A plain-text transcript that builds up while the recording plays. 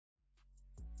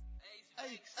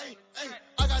Hey,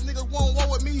 I got niggas won't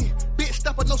war with me. Bitch,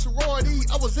 stop at no sorority.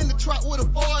 I was in the trap with a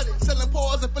 40. Selling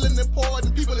pause and feeling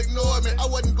important. People ignored me. I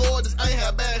wasn't gorgeous. I ain't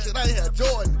had bad shit. I ain't had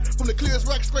Jordan. From the clearest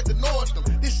rack straight to Nordstrom.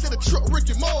 This shit a truck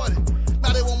Ricky Morty.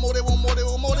 Now they want more, they want more, they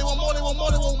want more, they want more, they want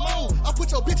more, they want more. I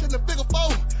put your bitch in the figure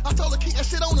 4. I told her keep that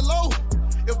shit on the low.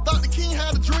 If Dr. King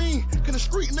had a dream, can a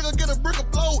street nigga get a brick of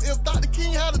blow? If Dr.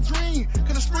 King had a dream,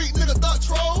 can a street nigga duck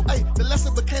troll? Hey, the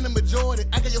lesson became the majority.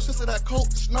 I gave your sister that coke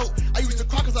to snow. I used to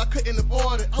cry cause I couldn't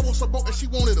afford it. I was so broke that she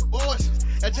wanted abortions.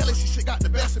 That jealousy shit got the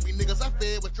best of me, niggas. I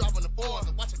fed was dropping the fours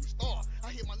and watching me starve. I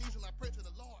hit my knees and I pray to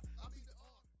the Lord.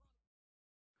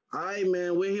 All right,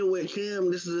 man. We're here with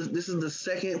Kim. This is the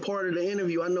second part of the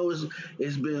interview. I know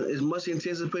it's much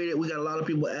anticipated. We got a lot of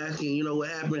people asking, what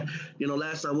happened.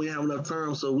 Last time we didn't have enough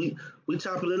time, so we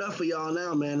chopping it up for y'all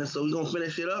now, man. And so we gonna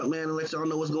finish it up, man, and let y'all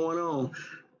know what's going on.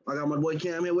 I got my boy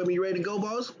Cam here with me. You ready to go,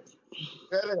 boss?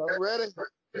 Ready, I'm ready.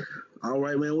 All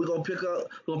right, man. We're gonna pick up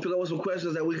with some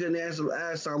questions that we couldn't answer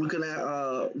last time. We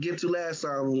couldn't get to last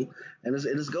time, and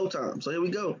it's go time. So here we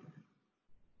go.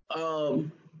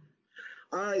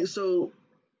 All right, so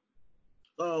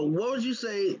what would you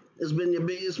say has been your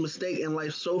biggest mistake in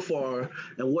life so far,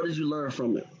 and what did you learn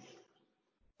from it?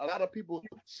 A lot of people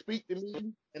speak to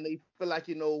me and they feel like,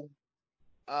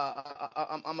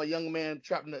 I'm a young man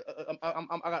trapped in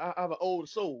I have an old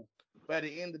soul. But at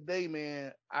the end of the day,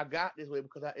 man, I got this way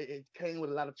because it came with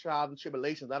a lot of trials and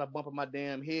tribulations, a lot of bump in my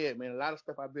damn head, man. A lot of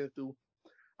stuff I've been through,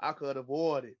 I could have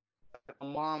avoided. My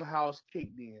mom's house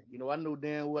kicked in. I knew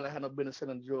damn well I had no business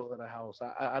selling drugs in the house.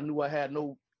 I knew I had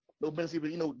no business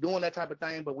even, doing that type of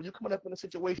thing. But when you're coming up in a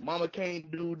situation, mama can't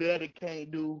do that, it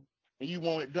can't do, and you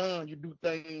want it done, you do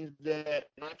things that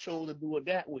I chose to do it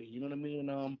that way. You know what I mean?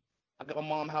 I got my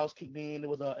mom's house kicked in. It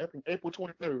was April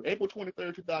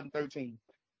 23rd, 2013.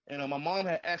 And my mom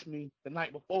had asked me the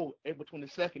night before, April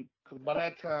 22nd, because by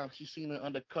that time she seen me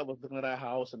undercover looking at our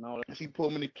house and all that. And she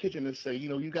pulled me in the kitchen and said,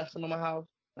 you got some in my house?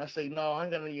 And I say, no, I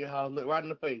ain't got any in your house. Look right in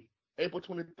the face. April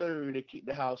 23rd, they kicked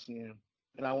the house in.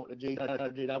 And I went to jail.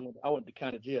 I went to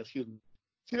county jail, excuse me.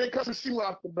 See, they cut some shoe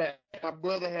off the back. My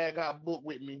brother had got booked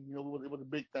with me. It was a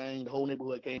big thing. The whole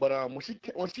neighborhood came. But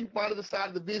when she finally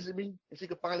decided to visit me and she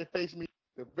could finally face me,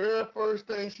 the very first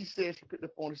thing she said, she picked the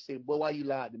phone and said, "Boy, why you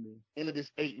lied to me?" And it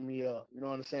just ate me up. You know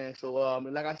what I'm saying? So,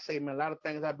 and like I say, man, a lot of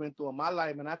things I've been through in my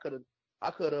life, man, I could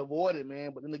have avoided,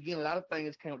 man. But then again, a lot of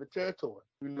things came with the territory.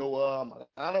 A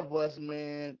lot of us,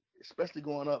 man, especially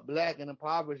growing up black and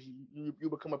impoverished, you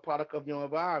become a product of your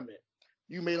environment.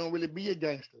 You may not really be a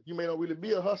gangster. You may not really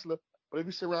be a hustler. But if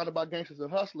you're surrounded by gangsters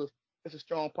and hustlers, it's a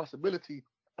strong possibility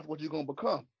that's what you're gonna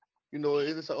become.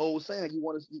 It's an old saying. You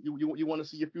want to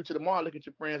see your future tomorrow. Look at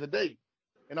your friends today.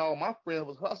 And all my friends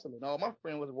was hustling. All my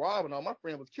friends was robbing. All my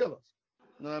friends was killers.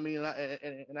 You know what I mean?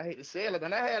 And I hate to say it,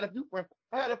 and I had a few friends.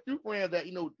 I had a few friends that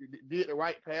did the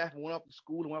right path and went up to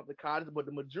school and went up to college. But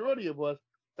the majority of us,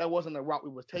 that wasn't the route we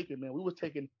was taking, man. We was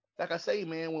taking, like I say,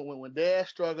 man, when dad's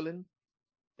struggling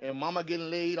and mama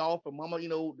getting laid off, and mama,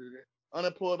 the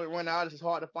unemployment run out. It's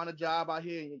hard to find a job out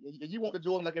here. You want the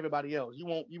Jordan like everybody else. You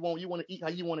want to eat how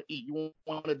you want to eat. You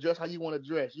want to dress how you want to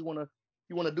dress. You want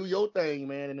to do your thing,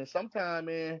 man. And then sometimes,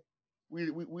 man,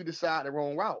 we decide the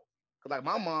wrong route. Cause like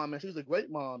my mom, man, she's a great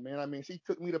mom, man. I mean, she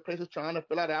took me to places trying to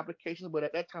fill out applications, but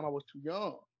at that time I was too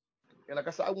young. And like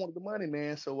I said, I wanted the money,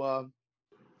 man. So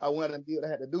I went and did what I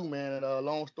had to do, man. And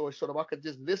long story short, if I could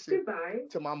just listen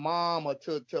to my mom or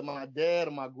to my dad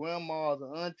or my grandmas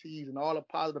and aunties and all the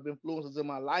positive influences in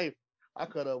my life, I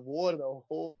could have avoided a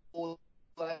whole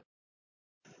life.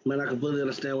 Man, I completely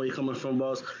understand where you're coming from,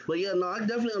 boss. But yeah, no, I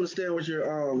definitely understand where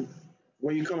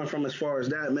you're coming from as far as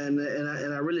that, man.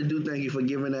 And I really do thank you for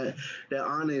giving that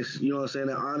honest, what I'm saying,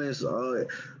 that honest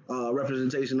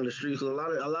representation of the streets. 'Cause a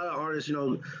lot of artists,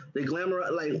 they glamour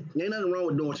like ain't nothing wrong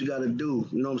with doing what you got to do.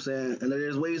 You know what I'm saying? And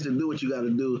there's ways to do what you got to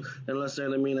do, and not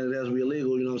necessarily mean that it has to be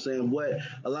illegal. You know what I'm saying? But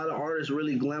a lot of artists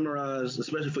really glamorize,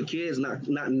 especially for kids, not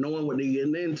knowing what they're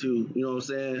getting into. You know what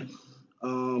I'm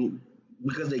saying?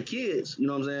 Because they're kids, you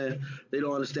know what I'm saying? They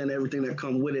don't understand everything that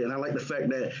comes with it. And I like the fact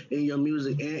that in your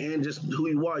music and just who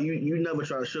you are, you never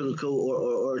try to sugarcoat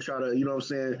or try to, you know what I'm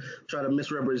saying, try to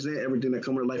misrepresent everything that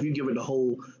comes with life. You give it the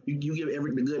whole, you give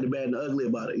everything the good, the bad, and the ugly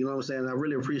about it. You know what I'm saying? I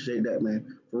really appreciate that,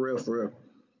 man. For real, for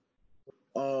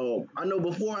real. I know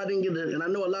before I didn't get it, and I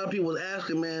know a lot of people was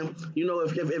asking, man,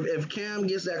 if Cam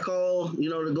gets that call,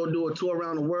 to go do a tour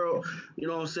around the world, you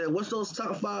know what I'm saying, what's those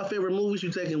top 5 favorite movies you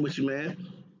taking with you, man?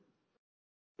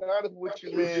 Honest with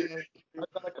you, man, I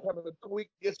gotta kind of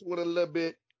tweak this one a little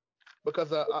bit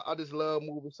because I just love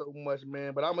movies so much,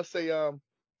 man. But I'm gonna say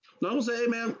No, I'm saying, hey,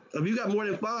 man, if you got more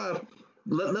than 5,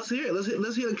 Let's hear it.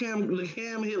 Let's hear the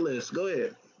Cam hit list. Go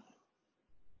ahead.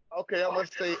 Okay, I'm gonna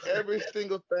say every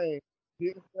single thing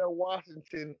Denzel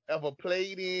Washington ever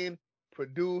played in,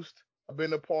 produced, I've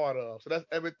been a part of. So that's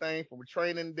everything from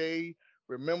Training Day,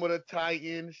 Remember the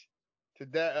Titans, to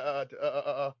that,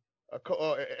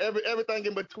 everything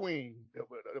in between.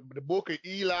 The Book of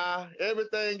Eli,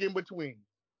 everything in between.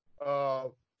 Uh,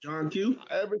 John Q.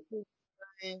 every single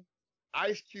thing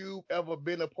Ice Cube ever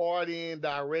been a part in,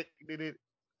 directed it,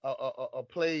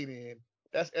 played in.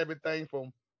 That's everything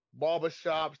from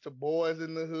barbershops to Boys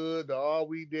in the Hood to Are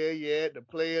We There Yet, the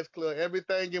Players Club,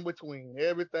 everything in between,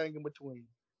 everything in between.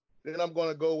 Then I'm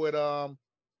gonna go with I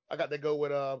got to go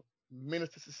with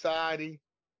Minister Society,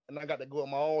 and I got to go with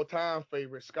my all-time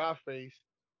favorite Scarface,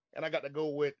 and I got to go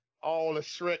with all the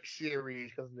Shrek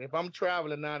series because if I'm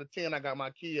traveling 9 to 10, I got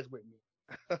my kids with me.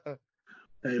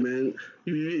 Hey man,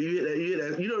 you hit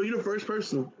that. You're the first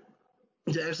person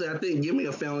to actually, I think, give me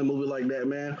a family movie like that,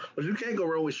 man. But you can't go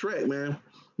wrong with Shrek, man.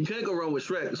 You can't go wrong with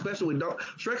Shrek, especially with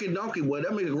Shrek and Donkey Boy.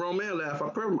 That make a grown man laugh. I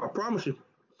promise you.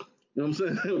 You know what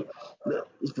I'm saying?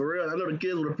 For real, I know the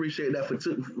kids would appreciate that for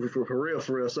real,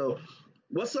 for real. So,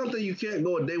 what's something you can't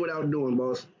go a day without doing,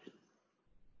 boss?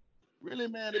 Really,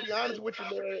 man, to be honest with you,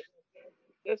 man,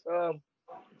 just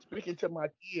speaking to my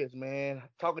kids, man,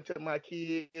 talking to my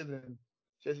kids, and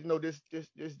just this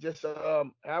just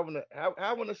having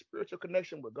a spiritual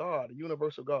connection with God, the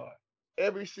universal God.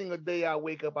 Every single day I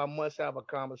wake up, I must have a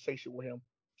conversation with Him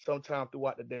sometime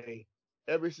throughout the day.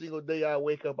 Every single day I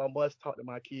wake up, I must talk to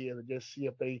my kids and just see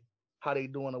if they how they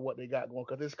doing or what they got going.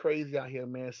 Cause it's crazy out here,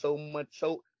 man. So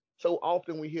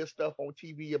often we hear stuff on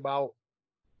TV about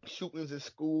shootings in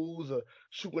schools or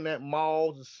shooting at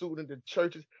malls or shooting into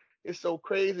churches. It's so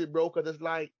crazy, bro, because it's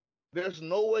like there's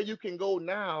nowhere you can go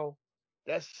now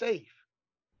that's safe.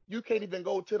 You can't even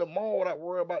go to the mall without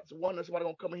worry about wondering somebody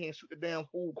gonna come in here and shoot the damn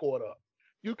food court up.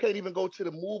 You can't even go to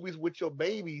the movies with your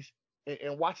babies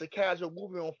and watch a casual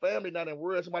movie on family night and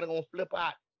worry somebody gonna flip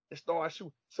out and start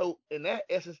shooting. So in that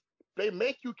essence, they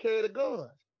make you carry the guns.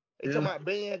 They talking Yeah, about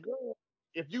ban guns.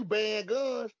 If you ban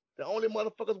guns, the only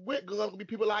motherfuckers with guns gonna be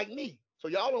people like me. So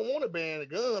y'all don't want to ban the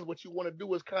guns. What you want to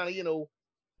do is kind of,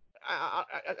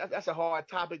 that's a hard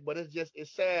topic, but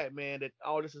it's sad, man, that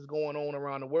all this is going on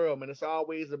around the world, man. It's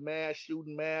always a mass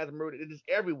shooting, mass murder. It is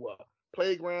everywhere.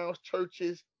 Playgrounds,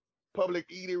 churches, public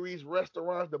eateries,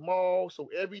 restaurants, the mall. So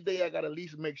every day I gotta at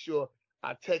least make sure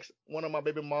I text one of my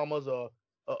baby mamas or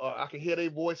I can hear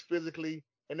their voice physically.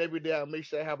 And every day I make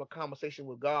sure I have a conversation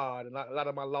with God and a lot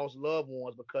of my lost loved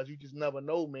ones because you just never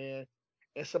know, man.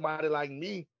 And somebody like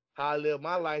me, how I live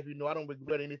my life, I don't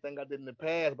regret anything I did in the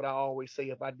past, but I always say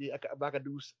if I could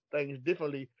do things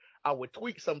differently, I would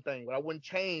tweak something, but I wouldn't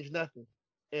change nothing.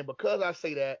 And because I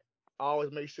say that, I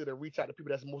always make sure to reach out to people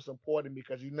that's most important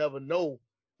because you never know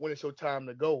when it's your time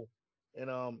to go.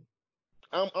 And I'm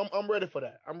ready for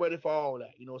that. I'm ready for all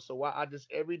that. So I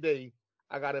just every day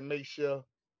I gotta make sure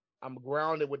I'm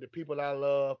grounded with the people I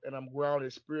love, and I'm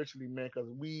grounded spiritually, man. Because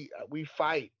we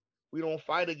fight. We don't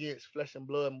fight against flesh and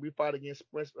blood. We fight against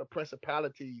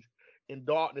principalities in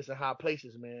darkness and high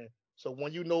places, man. So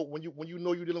when you know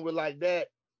you're dealing with like that,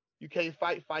 you can't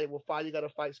fight fire with fire. You gotta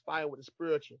fight fire with the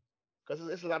spiritual. Because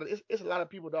it's a lot of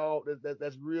people, dog,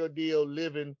 that's real deal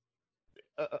living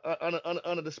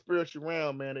under the spiritual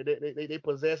realm, man. They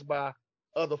possessed by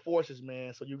other forces,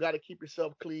 man. So you got to keep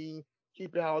yourself clean,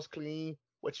 keep your house clean.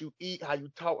 What you eat, how you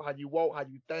talk, how you walk, how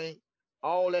you think,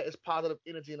 all that is positive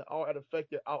energy and all that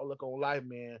affect your outlook on life,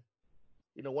 man.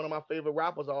 One of my favorite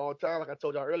rappers of all time, like I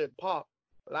told y'all earlier, Pop.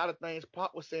 A lot of things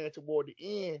Pop was saying toward the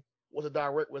end was a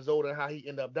direct result of how he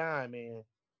ended up dying, man.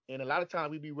 And a lot of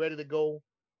times we be ready to go,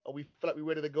 or we feel like we're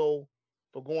ready to go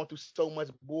for going through so much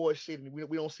bullshit and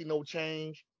we don't see no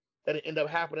change that it end up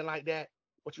happening like that.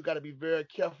 But you got to be very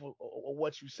careful of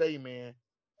what you say, man.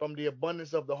 From the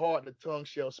abundance of the heart, the tongue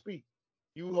shall speak.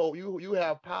 You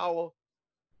have power,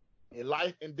 and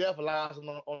life and death lies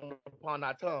upon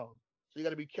our tongue. So you got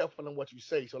to be careful in what you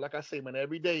say. So like I say, man,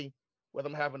 every day, whether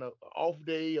I'm having an off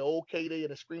day, an okay day,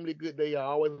 an extremely good day, I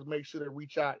always make sure to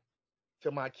reach out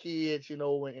to my kids,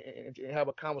 and have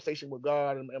a conversation with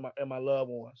God and my loved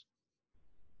ones.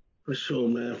 for sure,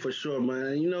 man. For sure,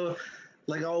 man.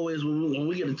 Like always, when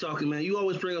we get to talking, man, you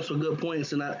always bring up some good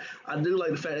points, and I do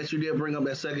like the fact that you did bring up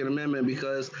that Second Amendment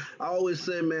because I always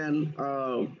say, man,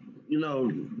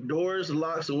 doors,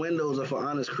 locks, and windows are for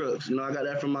honest crooks. I got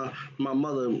that from my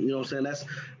mother. You know what I'm saying?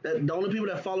 That the only people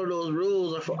that follow those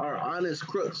rules are honest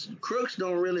crooks. Crooks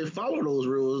don't really follow those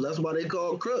rules. That's why they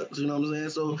call crooks. You know what I'm saying?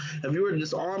 So if you were to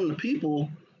disarm the people,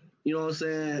 you know what I'm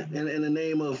saying, in the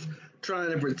name of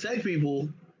trying to protect people,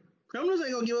 criminals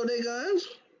ain't gonna give up their guns.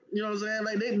 You know what I'm saying?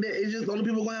 Like it's just the only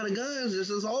people gonna have the guns. Just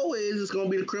as always, it's gonna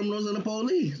be the criminals and the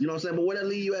police. You know what I'm saying? But where that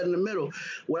leave you at in the middle?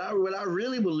 What I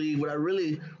really believe, what I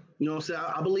really you know what I'm saying?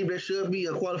 I believe there should be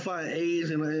a qualifying age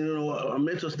and a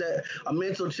mental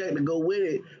check to go with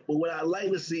it. But what I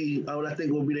like to see, what I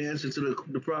think will be the answer to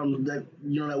the problem that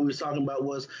that we was talking about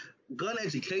was gun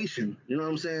education. You know what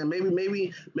I'm saying?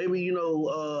 Maybe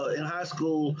in high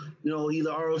school, either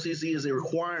ROTC is a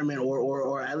requirement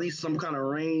or at least some kind of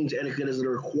range etiquette is a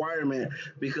requirement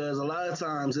because a lot of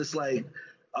times it's like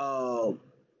uh,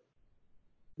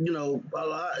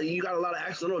 you got a lot of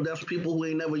accidental deaths, people who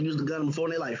ain't never used a gun before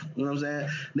in their life. You know what I'm saying?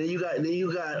 Then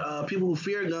you got people who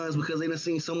fear guns because they done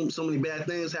seen so many bad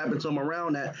things happen to them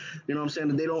around that. You know what I'm saying?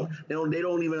 That they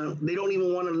don't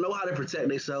even want to know how to protect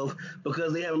themselves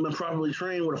because they haven't been properly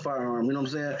trained with a firearm. You know what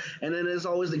I'm saying? And then it's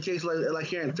always the case like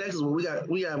here in Texas where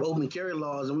we have open carry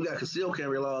laws and we got concealed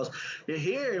carry laws. And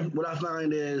here, what I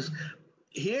find is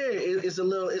here it's a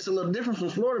little different from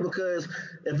Florida because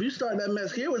if you start that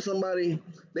mess here with somebody,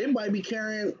 they might be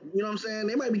carrying, you know what I'm saying?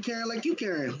 They might be carrying like you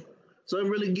carrying. So it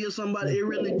really gives you,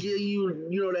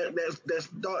 that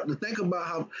thought to think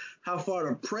about how far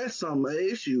to press an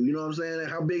issue. You know what I'm saying?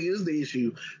 How big is the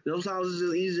issue? Sometimes it's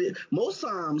just easy. Most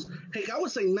times, heck, I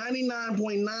would say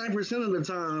 99.9% of the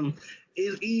time,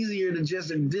 it's easier to just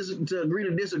to agree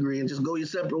to disagree and just go your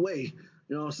separate way.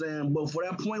 You know what I'm saying? But for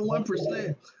that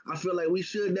 0.1%, I feel like we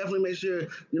should definitely make sure,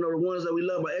 the ones that we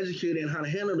love are educated in how to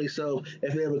handle themselves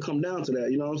if they ever come down to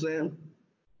that. You know what I'm saying?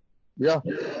 Yeah,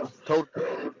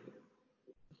 totally.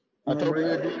 I All totally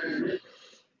right. agree.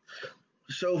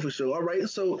 For sure. All right.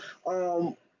 So,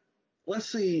 let's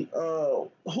see.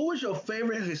 Who is your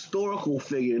favorite historical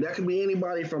figure? That could be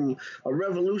anybody from a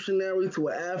revolutionary to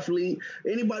an athlete,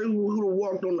 anybody who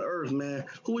walked on the earth, man.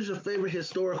 Who is your favorite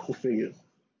historical figure?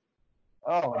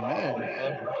 Oh man,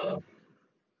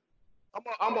 I'm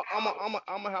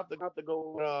gonna have to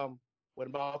go with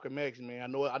Malcolm X, man. I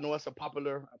know it's a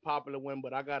popular one,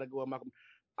 but I gotta go with Malcolm.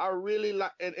 I really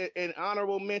like an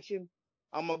honorable mention.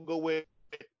 I'm gonna go with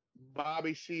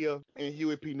Bobby Seale and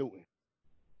Huey P. Newton,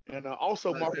 and also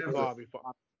Black Marcus Panther. Garvey.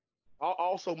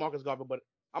 Also Marcus Garvey, but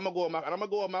I'm gonna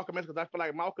go with Malcolm X because I feel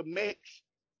like Malcolm X,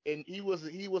 and he was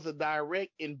a direct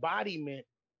embodiment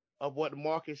of what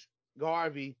Marcus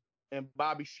Garvey and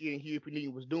Bobby Seale and Huey P.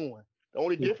 Newton was doing. The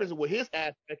only difference with his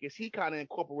aspect is he kind of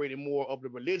incorporated more of the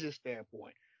religious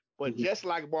standpoint. But Mhm. just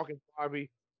like Marcus Garvey,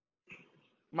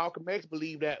 Malcolm X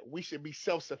believed that we should be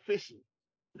self-sufficient.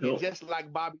 And Yep. just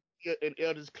like Bobby and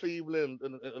Elders Cleveland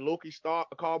and Loki Stark,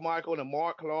 Carmichael and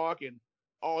Mark Clark and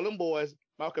all them boys,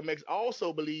 Malcolm X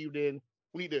also believed in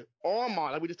we need to arm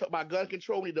our, like we just talked about gun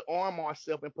control, we need to arm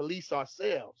ourselves and police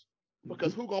ourselves.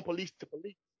 Because who gonna police the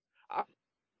police? I,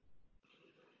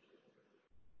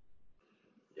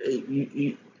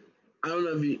 You, I don't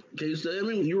know if you can you say. I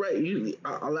mean, you're right.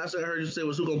 Last thing I heard you say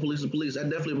was who gonna police the police. I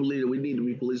definitely believe that we need to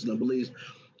be policing the police,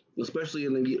 especially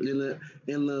in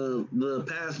the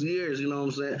past years. You know what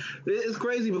I'm saying? It's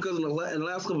crazy because in the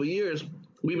last couple of years.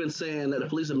 We've been saying that the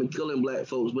police have been killing black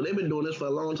folks, but they've been doing this for a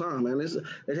long time, man.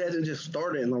 It hasn't just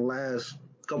started in the last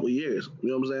couple of years. You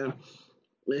know what I'm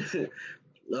saying?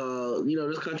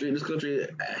 This country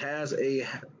has a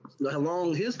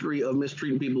long history of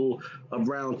mistreating people of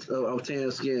brown of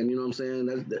tan skin. You know what I'm saying?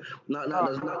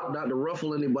 That's not to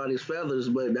ruffle anybody's feathers,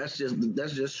 but that's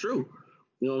just true.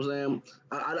 You know what I'm saying?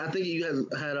 I think you had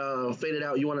faded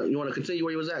out. You wanna continue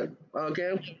where you was at,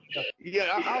 Cam?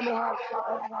 yeah, I don't know how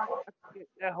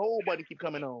that whole button keep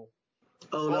coming on.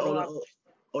 Oh, I the, don't know oh, the, how. oh,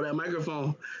 oh, that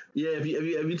microphone. Yeah, if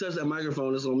you touch that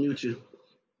microphone, it's gonna mute you.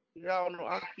 Yeah, I don't know.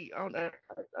 I don't. That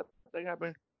thing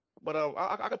happened, but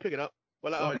I can pick it up.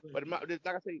 But All right. like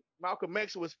I say, Malcolm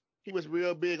X was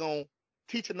real big on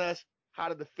teaching us how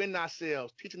to defend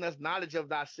ourselves, teaching us knowledge of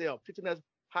thyself, teaching us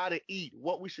how to eat,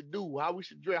 what we should do, how we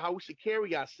should dress, how we should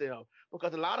carry ourselves.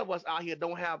 Because a lot of us out here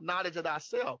don't have knowledge of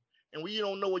ourselves, and when you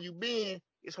don't know where you been,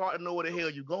 it's hard to know where the hell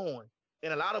you're going.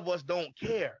 And a lot of us don't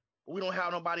care. We don't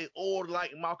have nobody old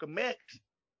like Malcolm X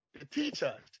to teach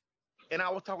us. And I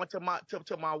was talking to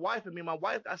my wife, and me and my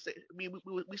wife, I said, we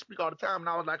speak all the time, and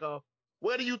I was like,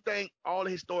 where do you think all the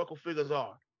historical figures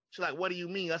are? She's like, what do you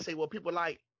mean? I say, well, people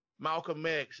like Malcolm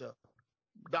X,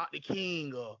 Dr.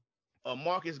 King,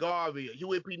 Marcus Garvey,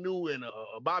 Huey P. Newton,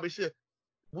 Bobby Seale.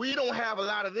 We don't have a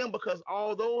lot of them because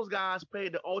all those guys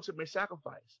paid the ultimate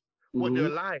sacrifice with their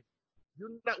Mm-hmm. life. You're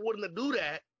not willing to do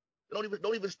that.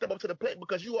 Don't even step up to the plate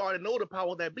because you already know the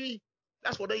power that be.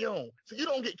 That's what they own. So you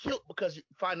don't get killed because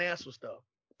financial stuff.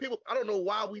 People, I don't know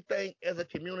why we think as a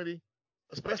community,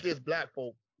 especially as black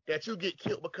folk, that you get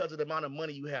killed because of the amount of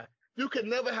money you have. You can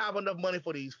never have enough money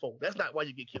for these folks. That's not why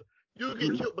you get killed. You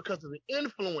get killed because of the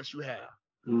influence you have.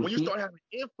 When you Mm-hmm. start having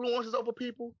influences over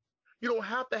people, you don't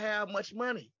have to have much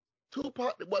money.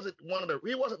 Tupac wasn't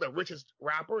he wasn't the richest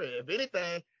rapper. If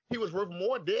anything, he was worth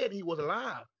more dead than he was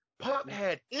alive. Pac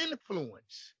had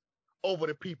influence over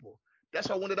the people. That's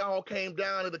why when it all came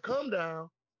down to the come down,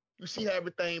 you see how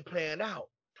everything planned out.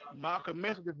 Malcolm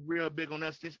X is real big on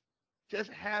us. Just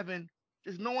having,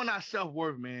 just knowing our self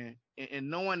worth, man, and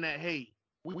knowing that hey,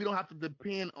 we don't have to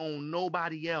depend on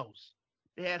nobody else.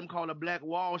 They had them called the Black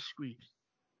Wall Street,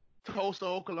 Tulsa,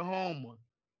 Oklahoma.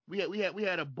 We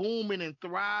had a booming and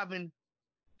thriving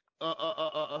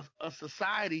a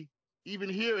society even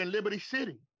here in Liberty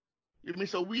City. You know what I mean?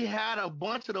 So we had a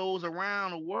bunch of those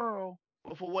around the world,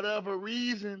 but for whatever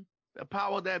reason, the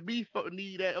power that be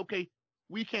need that. Okay,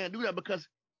 we can't do that because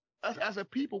us as a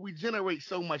people, we generate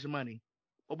so much money,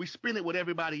 but we spend it with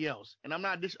everybody else. And I'm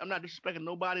not disrespecting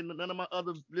nobody, none of my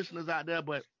other listeners out there,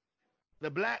 but the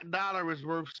black dollar is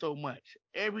worth so much.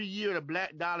 Every year, the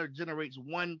black dollar generates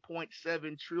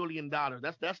 $1.7 trillion.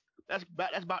 That's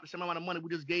about the same amount of money we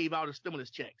just gave out of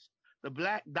stimulus checks. The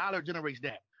black dollar generates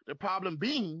that. The problem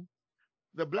being,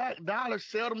 the black dollar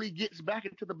seldomly gets back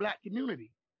into the black community.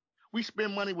 We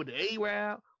spend money with the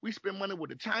Arab. We spend money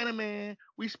with the Chinaman.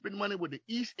 We spend money with the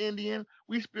East Indian.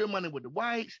 We spend money with the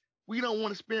whites. We don't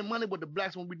want to spend money with the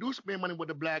blacks. When we do spend money with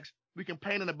the blacks, we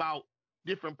complaining about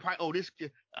different price. Oh, this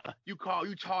you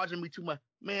charging me too much.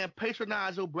 Man,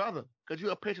 patronize your brother because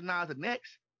you're a patronizer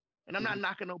next. And I'm not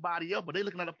knocking nobody up, but they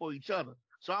looking at it for each other.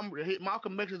 So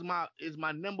Malcolm X is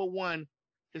my number one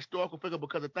historical figure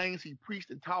because of things he preached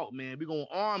and taught, man. We're gonna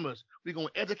arm us, we're gonna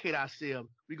educate ourselves,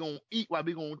 we're gonna eat while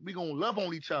we gonna love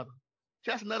on each other.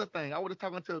 That's another thing. I was just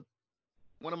talking to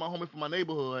one of my homies from my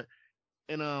neighborhood,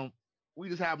 and we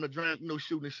just having a drink,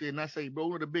 shooting and shit. And I say, bro,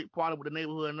 we're the big part of the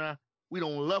neighborhood now. We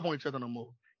don't love on each other no more.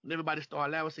 And everybody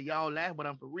started laughing, say, y'all laugh, but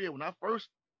I'm for real. When I first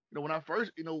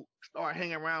started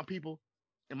hanging around people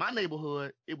in my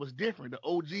neighborhood, it was different. The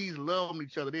OGs loved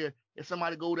each other. There, if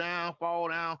somebody go down, fall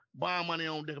down, bond money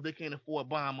on them if they can't afford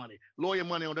bond money. Lawyer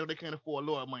money on them if they can't afford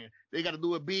lawyer money. They got to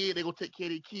do a bid. They gonna take care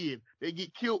of their kids. They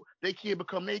get killed. Their kid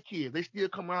become their kids. They still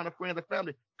come around to friends and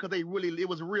family because it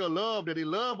was real love that they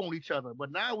love on each other.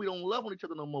 But now we don't love on each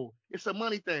other no more. It's a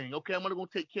money thing. Okay, I'm gonna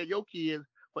take care of your kids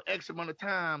for X amount of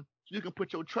time so you can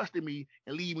put your trust in me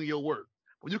and leave me your work.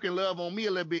 But you can love on me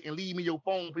a little bit and leave me your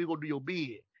phone before you go do your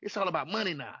bid. It's all about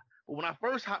money now. But when I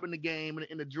first hopped in the game,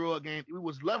 in the drug game, we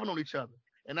was loving on each other.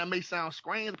 And that may sound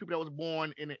strange to people that was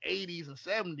born in the 80s and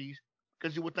 70s,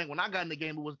 because you would think when I got in the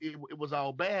game, it was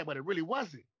all bad, but it really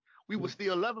wasn't. We were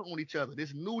still loving on each other.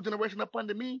 This new generation up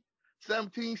under me,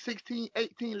 17, 16,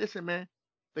 18, listen, man,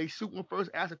 they shoot when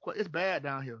first ask a question. It's bad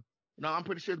down here. I'm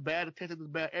pretty sure it's bad in Texas, it's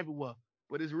bad everywhere.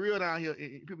 But it's real down here.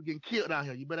 People getting killed down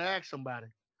here. You better ask somebody.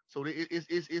 So it's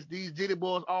these jitty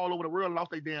boys all over the world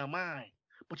lost their damn mind.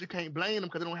 But you can't blame them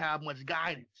because they don't have much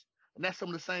guidance. And that's some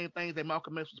of the same things that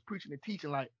Malcolm X was preaching and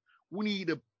teaching. Like, we need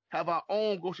to have our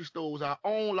own grocery stores, our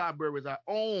own libraries, our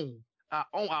own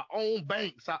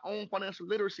banks, our own financial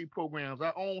literacy programs,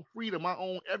 our own freedom, our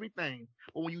own everything.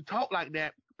 But when you talk like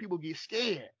that, people get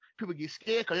scared. People get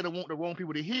scared because they don't want the wrong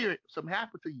people to hear it. Something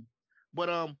happened to you. But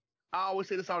I always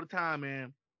say this all the time,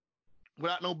 man.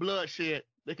 Without no bloodshed,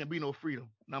 there can be no freedom.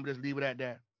 And I'm just leave it at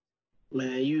that.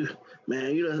 Man, you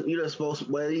supposed.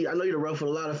 Well, I know you're ruffled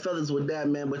a lot of feathers with that,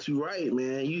 man. But you're right,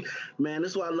 man. Man,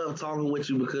 that's why I love talking with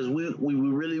you because we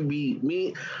really be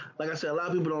me. Like I said, a lot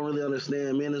of people don't really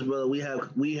understand. Me and this brother, we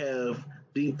have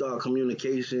deep thought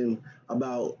communication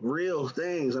about real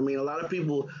things. I mean, a lot of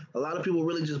people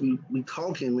really just be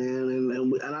talking, man.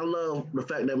 And I love the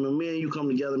fact that when me and you come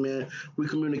together, man, we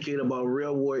communicate about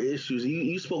real world issues.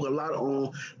 You spoke a lot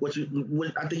on what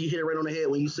I think you hit it right on the head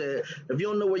when you said if you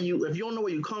don't know where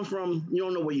you come from, you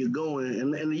don't know where you're going,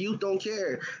 and the youth don't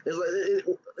care. It's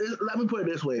like let me put it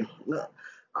this way.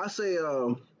 I say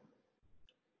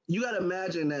you got to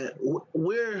imagine that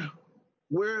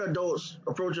we're adults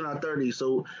approaching our 30s,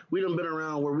 so we done been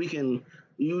around where we can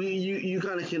you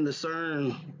kind of can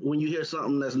discern when you hear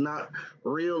something that's not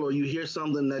real or you hear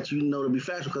something that you know to be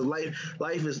factual because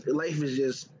life is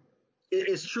just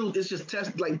it's truth. It's just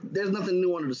test. Like there's nothing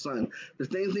new under the sun. The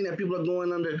same thing that people are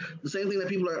going under, the same thing that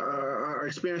people are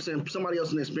experiencing, somebody else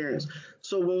can experience.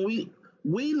 So when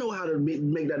we know how to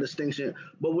make that distinction,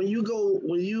 but when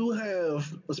you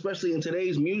have, especially in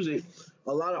today's music,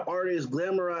 a lot of artists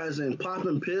glamorizing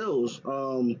popping pills.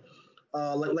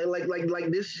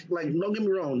 Like this. Like don't get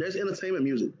me wrong. There's entertainment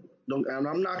music. Don't,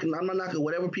 I'm not knocking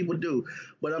whatever people do,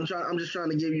 but I'm just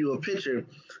trying to give you a picture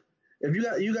if you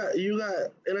got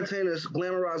entertainers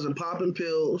glamorizing popping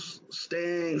pills,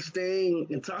 staying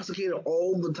intoxicated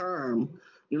all the time,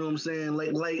 You know what I'm saying?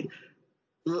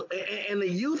 And the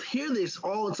youth hear this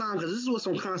all the time because this is what's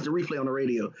on constant replay on the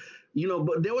radio.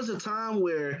 But there was a time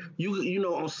where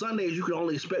on Sundays you could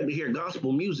only expect to hear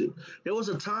gospel music. There was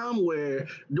a time where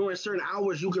during certain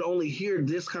hours you could only hear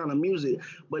this kind of music.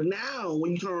 But now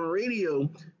when you turn on the radio,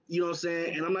 you know what I'm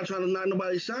saying, and I'm not trying to knock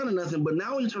nobody shine or nothing, but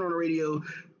now when you turn on the radio,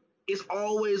 it's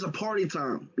always a party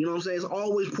time. You know what I'm saying? It's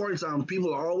always party time.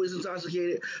 People are always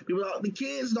intoxicated. The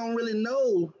kids don't really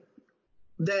know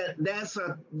that's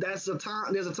a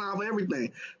time. There's a time for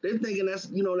everything. They're thinking that's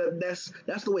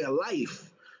the way of life.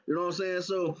 You know what I'm saying?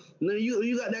 So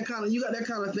you got that kind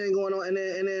of thing going on. And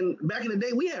then back in the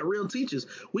day, we had real teachers.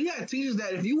 We had teachers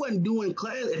that if you wasn't doing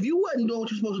what you're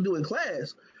supposed to do in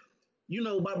class,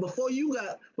 but before you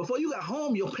got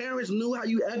home, your parents knew how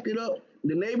you acted up.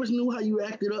 The neighbors knew how you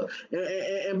acted up.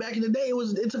 And back in the day,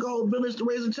 it took a whole village to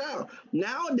raise a child.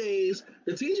 Nowadays,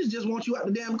 the teachers just want you out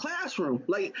the damn classroom.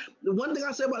 Like, the one thing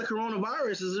I said about the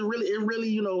coronavirus is it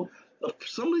really,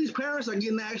 some of these parents are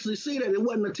getting to actually see that it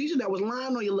wasn't a teacher that was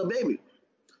lying on your little baby.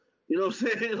 You know what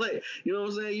I'm saying? Like, you know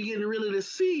what I'm saying? You're getting really to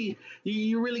see,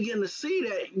 you're really getting to see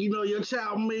that, your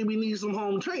child maybe needs some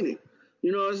home training.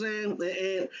 You know what I'm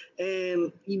saying?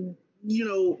 And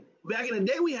back in the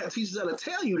day, we had teachers that'll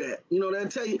tell you that. They'll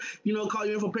tell you, call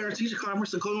you in for parent-teacher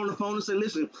conference and call you on the phone and say,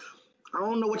 listen, I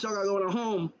don't know what y'all got going on at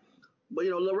home, but,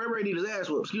 Lil Ray Ray need his ass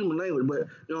whooped. Excuse my language, but,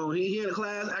 he in the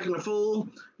class acting a fool.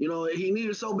 He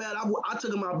needed it so bad, I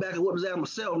took him out back and whooped his ass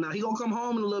myself. Now, he going to come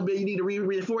home in a little bit. You need to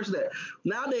reinforce that.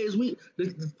 Nowadays,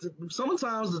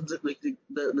 sometimes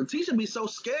the teacher be so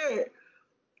scared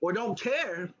or don't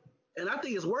care, and I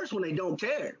think it's worse when they don't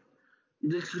care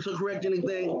to correct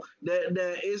anything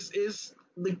that is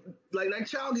like that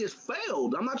child gets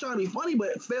failed. I'm not trying to be funny,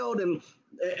 but failed in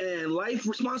life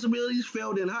responsibilities,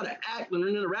 failed in how to act and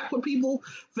interact with people,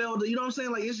 failed. You know what I'm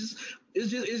saying? Like it's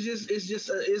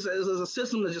a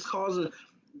system that just causes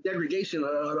degradation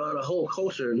of the whole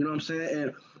culture. You know what I'm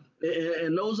saying?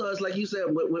 And those of us, like you said,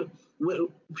 with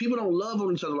people don't love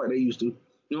on each other like they used to.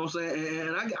 You know what I'm saying?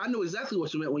 And I know exactly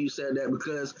what you meant when you said that,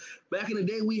 because back in the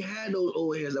day, we had those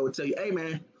old heads that would tell you, hey,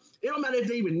 man, it don't matter if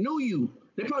they even knew you.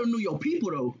 They probably knew your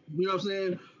people, though. You know what I'm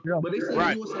saying? Yeah. But they say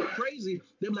Right. you doing something crazy.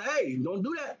 They're like, hey, don't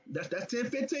do that. That's 10,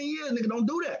 15 years, nigga. Don't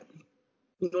do that.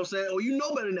 You know what I'm saying? Or you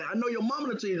know better than that. I know your mama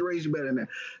will tell you to raise you better than that.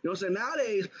 You know what I'm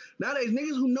saying? Nowadays,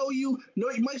 niggas who know you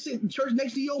might sit in church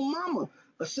next to your mama.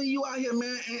 I see you out here,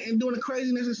 man, and doing the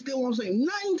craziness and still won't say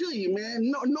nothing to you,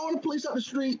 man. Knowing the police up the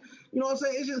street, you know what I'm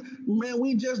saying? It's just, man,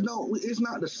 we just don't, it's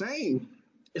not the same.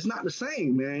 It's not the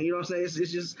same, man. You know what I'm saying?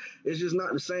 It's just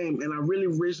not the same. And I really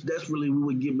wish desperately we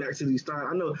would get back to these times.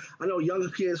 I know younger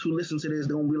kids who listen to this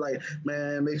don't be like,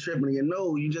 man, they tripping again.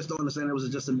 No, you just don't understand. It was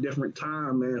just a different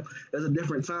time, man. It was a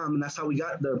different time, and that's how we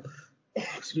got the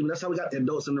that's how we got the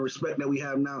adults and the respect that we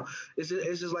have now. It's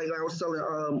just like I was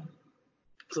telling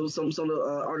so some of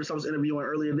the artists I was interviewing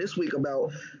earlier this week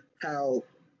about how,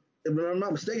 if I'm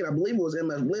not mistaken, I believe it was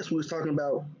MS Bliss who was talking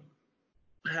about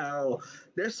how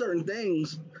there's certain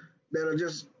things that are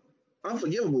just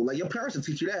unforgivable. Like, your parents will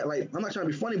teach you that. Like, I'm not trying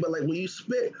to be funny, but like when you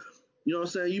spit, you know what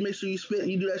I'm saying? You make sure you spit,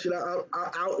 you do that shit out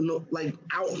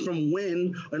from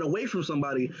wind and away from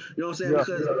somebody. You know what I'm saying? Yeah.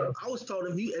 Because I was told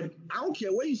if I don't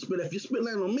care where you spit, if you spit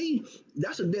land on me,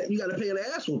 that's a debt you got to pay an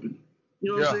ass whooping.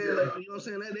 You know what I'm saying? Like, you know what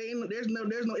I'm saying?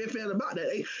 There's no ifs and about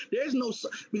that. There's no,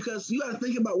 because you got to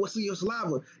think about what's in your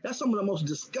saliva. That's some of the most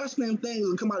disgusting things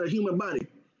that come out of the human body.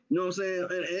 You know what I'm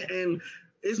saying? And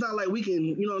it's not like we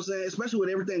can, you know what I'm saying, especially with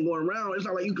everything going around, it's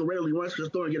not like you can readily run to the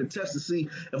store and get a test to see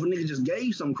if a nigga just gave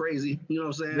you something crazy, you know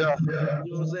what I'm saying? Yeah.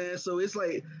 You know what I'm saying? So it's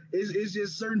like, it's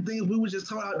just certain things we was just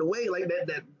taught out the way, like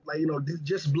that like,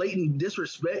 just blatant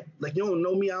disrespect. Like, you don't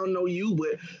know me, I don't know you,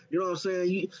 but you know what I'm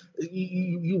saying?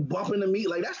 You bump into me,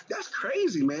 like that's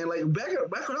crazy, man. Like back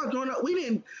when I was growing up, we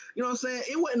didn't, you know what I'm saying?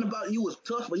 It wasn't about you was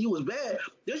tough or you was bad.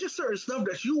 There's just certain stuff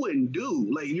that you wouldn't do.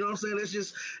 Like, you know what I'm saying? It's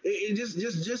just, it just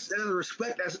as a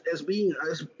respect as being,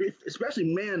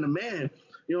 especially man to man.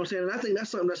 You know what I'm saying? And I think that's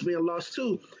something that's being lost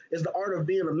too, is the art of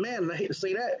being a man. And I hate to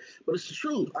say that, but it's the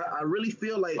truth. I really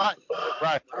feel like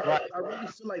Right. I really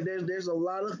feel like there's a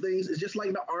lot of things. It's just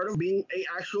like the art of being a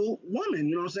actual woman.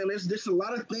 You know what I'm saying? There's a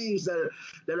lot of things that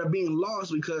are being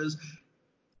lost because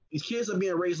these kids are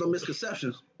being raised on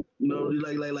misconceptions. You know,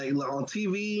 like on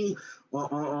TV,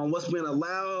 on what's been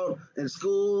allowed in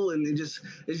school, and it's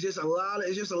just a lot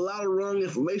of wrong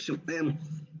information. And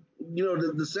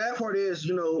the sad part is,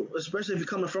 especially if you're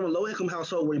coming from a low income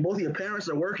household where both of your parents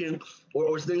are working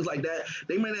or things like that,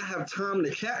 they may not have time to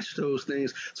catch those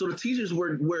things. So the teachers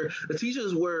were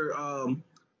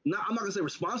I'm not gonna say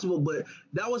responsible, but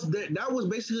that was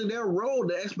basically their role.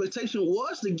 The expectation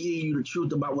was to give you the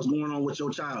truth about what's going on with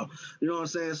your child. You know what I'm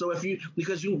saying? So if you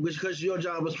because your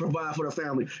job was to provide for the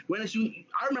family.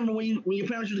 I remember when your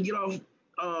parents used to get off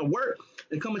work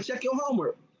and come and check your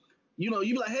homework. You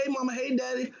be like, hey mama, hey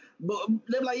daddy, but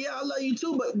they be like, yeah, I love you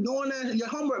too, but going there, your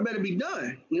homework better be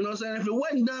done. You know what I'm saying? If it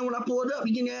wasn't done when I pulled up,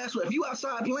 you getting your ass wet. If you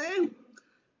outside playing,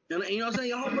 and you know what I'm saying,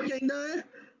 your homework ain't done.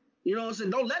 You know what I'm saying?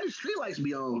 Don't let the street lights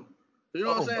be on. You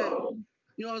know what I'm Oh, saying?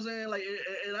 You know what I'm saying? Like,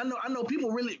 and I know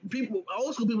people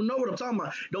old school people know what I'm talking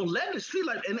about. Don't let the street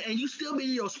light, and you still be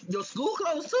in your school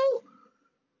clothes too.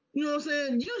 You know what I'm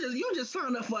saying? You just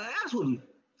signed up for an ass whooping.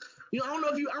 I don't know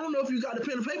if you got the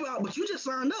pen and paper out, but you just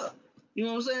signed up. You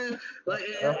know what I'm saying? Like,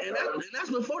 and that's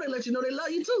before they let you know they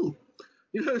love you too.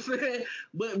 You know what I'm saying?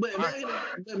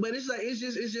 But it's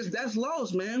just that's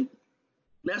lost, man.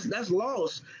 That's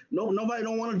lost. No, nobody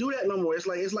don't want to do that no more. It's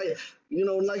like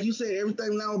like you said,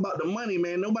 everything now about the money,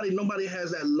 man. Nobody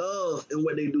has that love in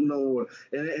what they do no more.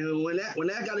 And when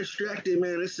that got extracted,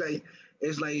 man, it's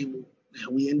like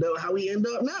we end up how we end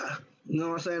up now. You know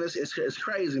what I'm saying? It's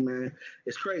crazy, man.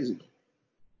 It's crazy.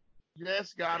 you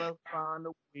just gotta find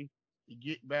a way to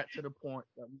get back to the point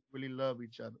that we really love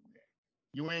each other, man.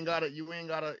 You ain't gotta,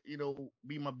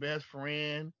 be my best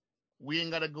friend. We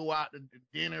ain't gotta go out to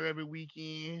dinner every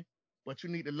weekend. But you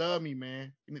need to love me,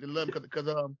 man. You need to love me because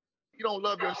you don't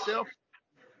love yourself.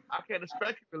 I can't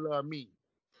expect you to love me.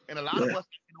 And a lot of Yeah. us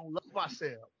don't love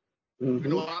ourselves. You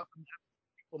know, Mm-hmm.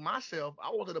 for myself, I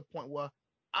was at a point where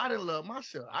I didn't love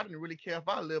myself. I didn't really care if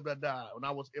I lived or died when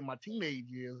I was in my teenage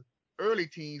years, early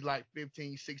teens, like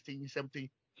 15, 16, 17.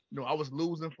 I was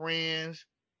losing friends.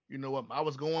 I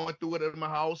was going through it in my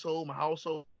household.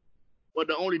 But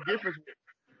the only difference was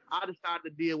I decided to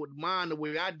deal with mine the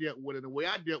way I dealt with it. The way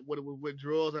I dealt with it was with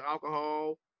drugs and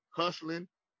alcohol, hustling,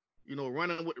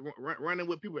 running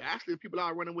with people. Actually, the people I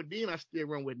was running with then, I still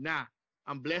run with now.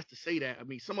 I'm blessed to say that. I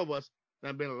mean, some of us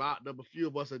have been locked up. A few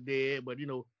of us are dead, but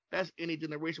that's any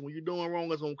generation. When you're doing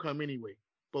wrong, it's gonna come anyway.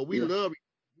 But Yeah.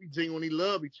 we genuinely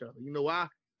love each other. I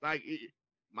like,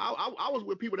 I was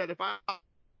with people that if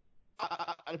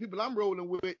the people I'm rolling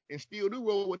with and still do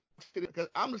roll with, because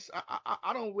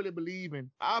I don't really believe in.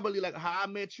 I believe like how I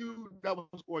met you, that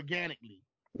was organically.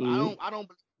 Mm-hmm. I don't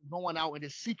believe going out and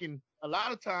just seeking. A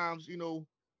lot of times,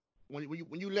 when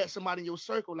you let somebody in your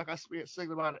circle, like I said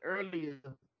about it earlier,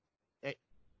 that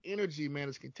energy, man,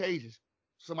 is contagious.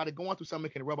 Somebody going through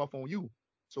something can rub off on you.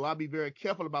 So I'll be very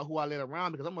careful about who I let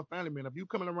around because I'm a family man. If you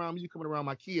coming around me, you coming around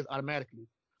my kids automatically.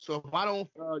 So if I don't,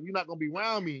 you're not gonna be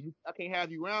around me. I can't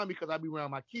have you around me because I be around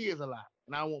my kids a lot,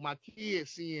 and I don't want my kids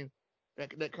seeing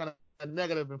that kind of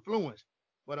negative influence.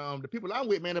 But the people I'm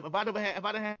with, man, if I didn't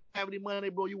have any money,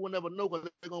 bro, you will never know because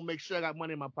they're gonna make sure I got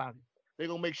money in my pocket. They're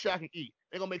gonna make sure I can eat.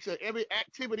 They're gonna make sure every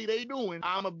activity they doing,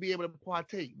 I'm gonna be able to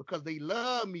partake because they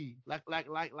love me. Like I'm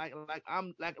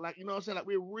like you know what I'm saying? Like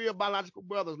we're real biological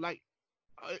brothers. Like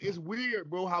it's weird,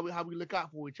 bro, how we look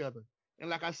out for each other. And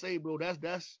like I say, bro,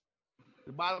 that's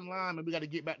the bottom line, and we got to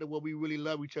get back to what we really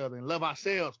love each other and love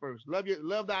ourselves first. Love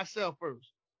thyself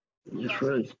first. Love That's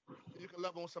thyself right. so you can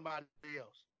love on somebody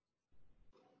else.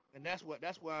 And that's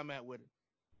where I'm at with it.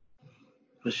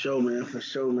 For sure, man. For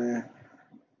sure, man.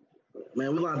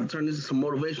 Man, we're gonna have to turn this into some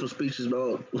motivational speeches,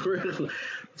 dog.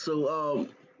 So,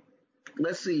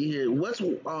 let's see here. I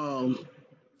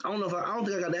don't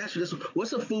think I got to ask you this.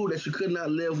 What's a food that you could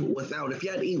not live without? If you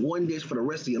had to eat one dish for the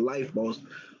rest of your life, boss,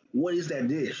 what is that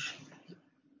dish?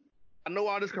 I know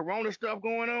all this Corona stuff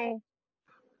going on,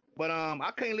 but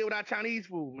I can't live without Chinese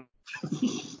food.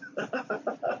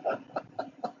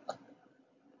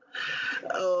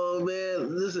 Oh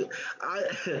man, listen,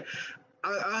 I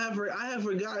I have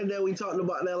forgotten that we talked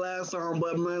about that last time,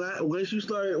 but man, once you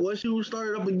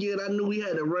started up again, I knew we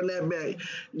had to run that back.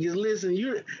 Just listen,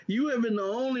 you have been the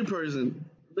only person.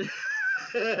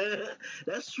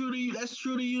 That's true to you. That's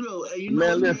true to you though. And you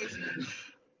know Man, what's listen.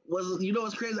 crazy?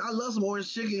 What's crazy? I love some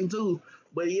orange chicken too.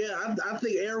 But yeah, I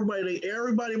think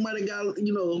everybody might have got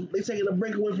they taking a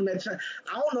break away from that.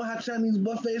 I don't know how Chinese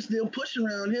buffet is still pushing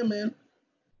around here, man.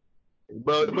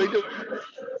 But every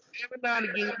now and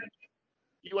again,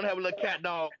 you want to have a little cat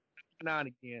dog every now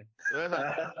and again. So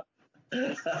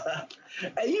that's how,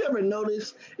 Hey, you ever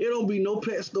notice it don't be no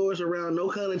pet stores around no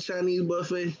kind of Chinese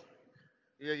buffet?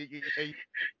 yeah,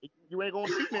 you ain't gonna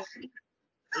see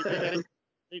that.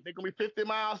 They gonna be 50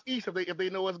 miles east if they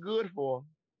know what's good for 'em.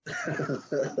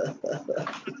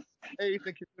 Hey, it's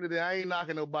the community. I ain't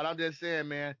knocking nobody. I'm just saying,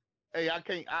 man. Hey, I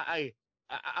can't. I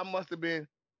must have been.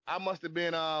 I must have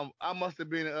been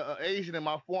Asian in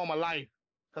my former life,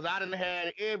 cause I done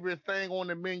had everything on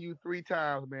the menu 3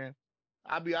 times, man.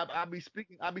 I be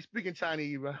speaking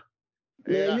Chinese, bro.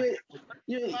 Man,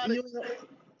 Yeah.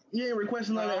 you ain't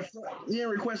requesting all Uh, that. You ain't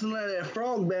requesting all that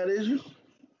frog bat, is you?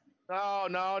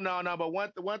 no. But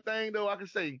one thing though I can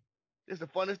say, it's the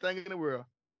funniest thing in the world.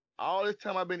 All this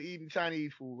time I've been eating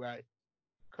Chinese food, right?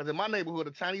 Because in my neighborhood,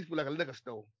 the Chinese food like a liquor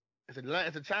store. It's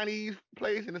a Chinese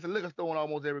place and it's a liquor store in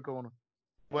almost every corner.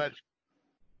 But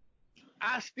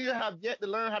I still have yet to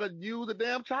learn how to use the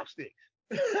damn chopsticks.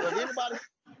 So if anybody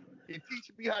can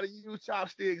teach me how to use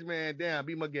chopsticks, man, damn,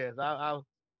 be my guest. I'll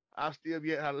still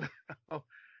yet how to learn.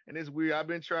 And it's weird. I've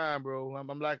been trying, bro.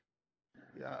 I'm like,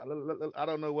 yeah, I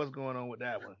don't know what's going on with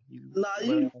that one. Nah,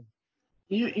 But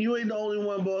you ain't the only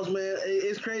one, boss man.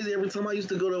 It's crazy. Every time I used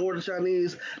to go to order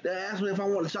Chinese, they asked me if I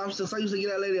wanted chopsticks. I used to get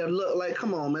that lady a look like,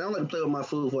 come on, man. I'm not gonna play with my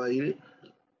food before I eat it.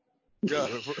 yeah,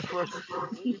 first,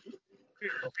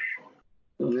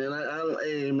 Man,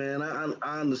 hey, man,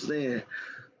 I understand.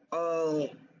 Um,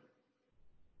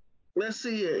 let's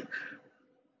see here.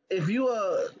 If you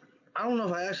I don't know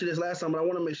if I asked you this last time, but I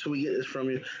want to make sure we get this from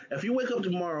you. If you wake up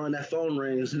tomorrow and that phone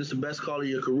rings and it's the best call of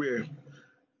your career,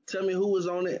 tell me who was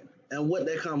on it and what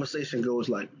that conversation goes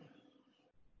like.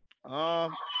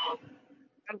 um,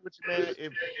 with you, man.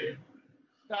 If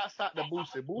shouts out to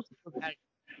Boosie. Boosie was like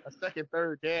a second,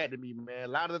 third dad to me, man. A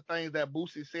lot of the things that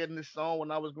Boosie said in this song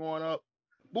when I was growing up,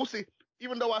 Boosie.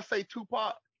 Even though I say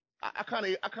Tupac, I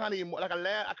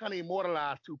can't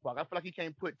immortalize Tupac. I feel like he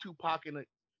can't put Tupac in the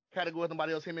category with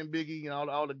somebody else. Him and Biggie and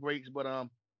all the greats, but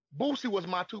Boosie was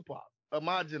my Tupac of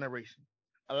my generation.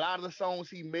 A lot of the songs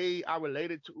he made, I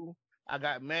related to. I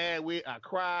got mad with. I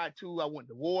cried to. I went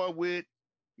to war with.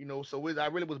 I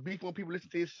really was beefing when people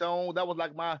listened to his song. That was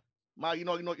like my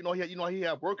he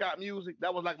had workout music.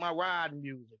 That was like my riding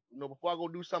music. Before I go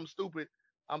do something stupid,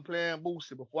 I'm playing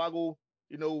Boosie. Before I go,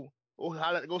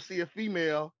 go see a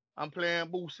female, I'm playing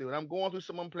Boosie. When I'm going through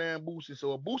something, I'm playing Boosie.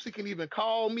 So if Boosie can even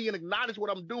call me and acknowledge what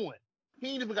I'm doing, he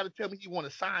ain't even got to tell me he want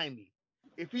to sign me.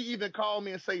 If he even call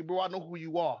me and say, bro, I know who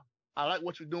you are. I like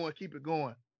what you're doing. Keep it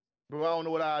going. Bro, I don't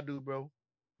know what I do, bro.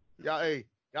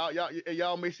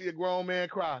 Y'all may see a grown man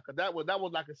cry, cause that was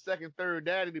like a second, third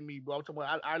daddy to me, bro. I'm talking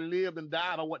about I lived and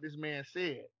died on what this man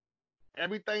said.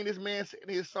 Everything this man said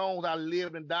in his songs, I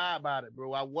lived and died by it,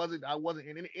 bro.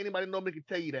 And anybody know me can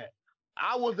tell you that.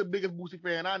 I was the biggest Boosie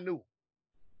fan I knew.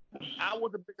 I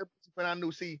was the biggest Boosie fan I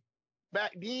knew. See,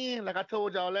 back then, like I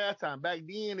told y'all last time, back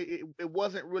then it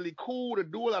wasn't really cool to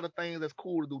do a lot of things that's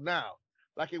cool to do now.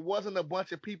 Like it wasn't a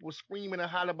bunch of people screaming and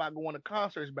hollering about going to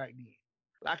concerts back then.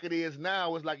 Like it is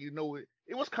now, it's like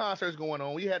it was concerts going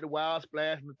on. We had the Wild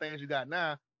Splash and the things you got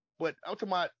now. But I'm talking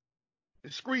about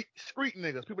the street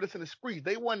niggas, people that's in the streets,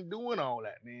 they wasn't doing all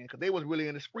that, man, because they was really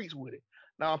in the streets with it.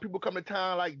 Now, people come to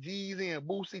town like Jeezy and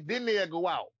Boosie, then they'll go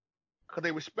out because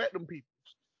they respect them people.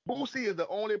 Boosie is the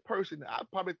only person that I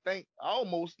probably think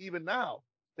almost even now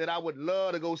that I would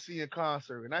love to go see in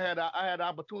concert. And I had the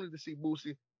opportunity to see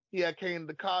Boosie. He had came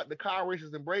to the car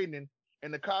races in Braden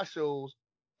and the car shows,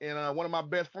 and one of my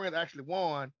best friends actually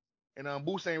won. And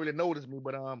Boosie ain't really noticed me,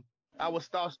 but I was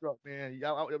starstruck, man.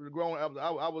 I was growing. I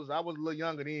was a little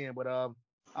younger then, but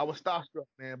I was starstruck,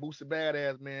 man. Boosie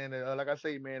badass, man. Like I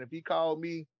say, man, if he called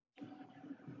me,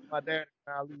 my dad,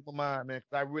 I'll lose my mind, man.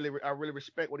 'Cause I really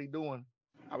respect what he doing.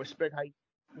 I respect how he.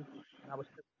 I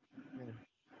respect, man.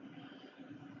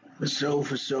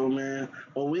 For sure, man.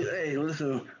 Well, hey,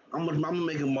 listen, I'm gonna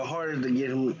make it my hardest to get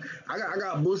him. I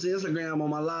got Boosie Instagram on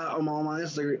my live on my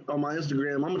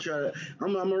Instagram. I'm gonna try to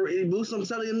hey, Boosie. I'm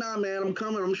telling you now, man. I'm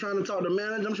coming. I'm trying to talk to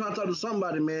manager. I'm trying to talk to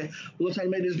somebody, man. We're gonna try to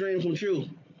make this dream come true.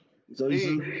 So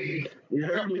Big. you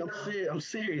heard me. I'm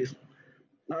serious.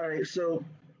 All right. So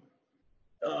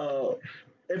uh,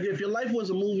 if your life was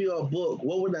a movie or a book,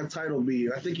 what would that title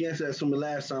be? I think you answered that to me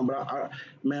last time, but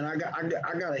man, I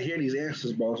gotta hear these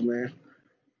answers, boss man.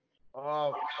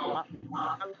 Uh, my,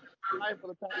 my life for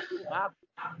the time, I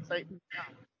St. Pete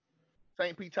Times,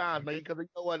 St. Pete Times, man. Because you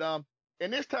know what,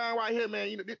 in this town right here,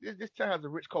 man, this town has a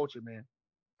rich culture, man.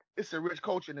 It's a rich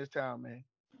culture in this town, man.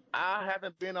 I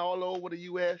haven't been all over the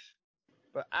U.S.,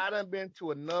 but I done been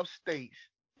to enough states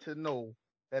to know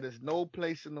that there's no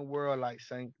place in the world like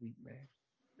St. Pete, man.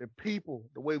 The people,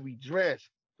 the way we dress,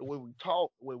 the way we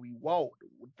talk, the way we walk,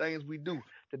 the things we do.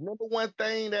 The number one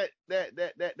thing that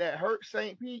hurts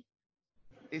St. Pete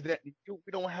is that we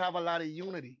don't have a lot of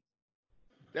unity.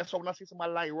 That's why when I see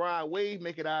somebody like Rod Wave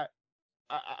make it out,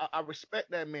 I respect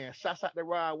that man. Shouts out to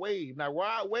Rod Wave. Now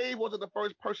Rod Wave wasn't the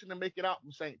first person to make it out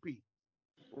from St. Pete.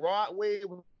 Rod Wave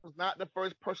was not the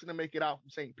first person to make it out from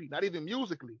St. Pete, not even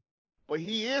musically, but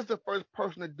he is the first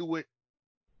person to do it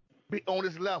on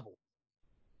this level.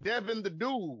 Devin the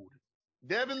dude,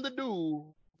 Devin the dude,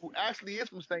 who actually is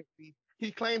from St. Pete,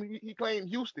 he claimed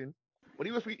Houston, but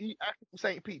he actually from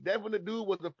St. Pete. Devin the dude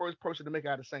was the first person to make it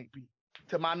out of St. Pete,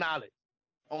 to my knowledge,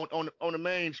 on the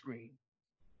main screen.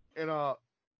 And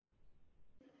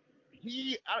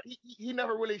he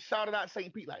never really shouted out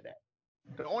St. Pete like that.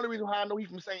 The only reason why I know he's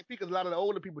from St. Pete because a lot of the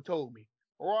older people told me.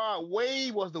 Rod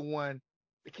Wave was the one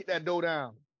to kick that door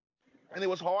down, and it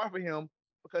was hard for him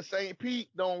because St. Pete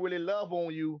don't really love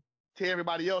on you till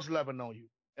everybody else loving on you.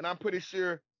 And I'm pretty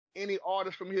sure any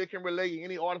artist from here can relate.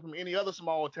 Any artist from any other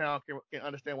small town can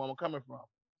understand where I'm coming from.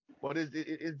 But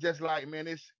it's just like,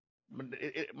 man,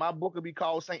 my book would be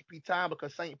called St. Pete Time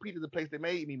because St. Pete is the place that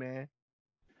made me, man.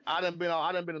 I done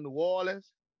been in New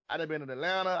Orleans. I done been in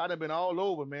Atlanta. I done been all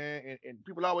over, man. And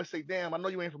people always say, "Damn, I know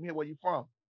you ain't from here. Where you from?"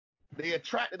 They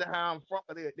attracted to how I'm from.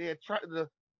 They attracted to,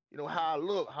 how I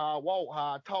look, how I walk,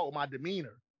 how I talk, my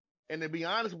demeanor. And to be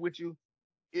honest with you,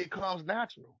 it comes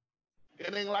natural.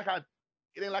 It ain't like I,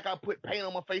 it ain't like I put paint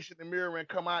on my face in the mirror and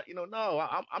come out. No,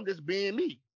 I'm just being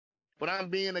me. But I'm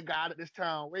being the guy that this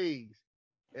town raised.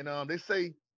 And they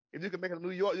say if you can make it in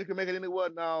New York, you can make it anywhere.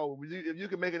 No, if you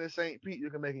can make it in St. Pete, you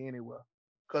can make it anywhere.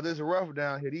 Cause it's rough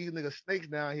down here. These niggas snakes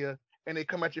down here, and they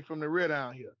come at you from the rear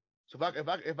down here. So if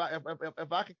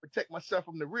I can protect myself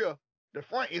from the rear, the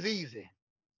front is easy.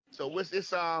 So it's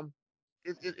a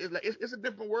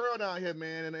different world down here,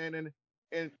 man.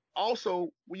 And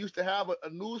also we used to have a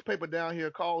newspaper down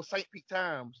here called St. Pete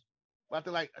Times. But I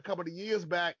think like a couple of years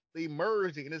back they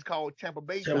merged it and it's called Tampa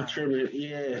Bay Tampa Times. Tribune,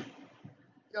 yeah. You know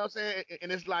what I'm saying?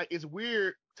 And it's like it's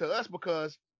weird to us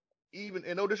because even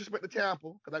and no disrespect to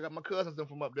Tampa, because I got my cousins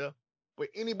from up there. But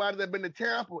anybody that been to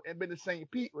Tampa and been to St.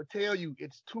 Pete will tell you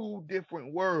it's two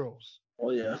different worlds.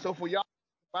 Oh yeah. So for y'all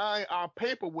buying our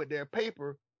paper with their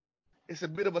paper, it's a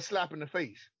bit of a slap in the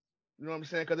face. You know what I'm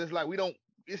saying? Because it's like we don't.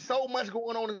 It's so much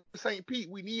going on in St. Pete.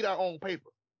 We need our own paper.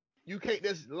 You can't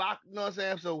just lock. You know what I'm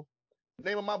saying? So the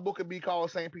name of my book would be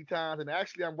called St. Pete Times, and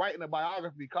actually I'm writing a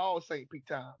biography called St. Pete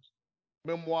Times,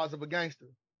 Memoirs of a Gangster.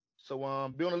 So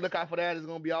be on the lookout for that. It's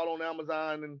gonna be all on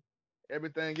Amazon and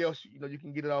everything else. You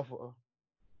can get it off of.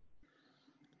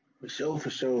 For sure,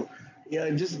 for sure. Yeah,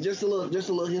 just a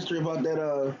little history about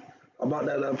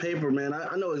that paper, man.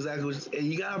 I know exactly and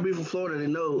you gotta be from Florida to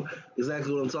know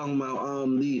exactly what I'm talking about.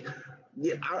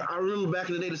 I remember back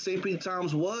in the day, the St. Pete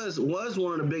Times was one of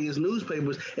the biggest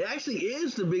newspapers. It actually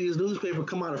is the biggest newspaper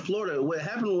come out of Florida. What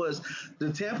happened was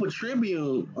the Tampa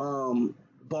Tribune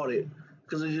bought it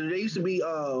because there used to be.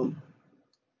 I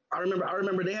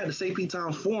remember they had the St. Pete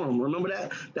Times Forum. Remember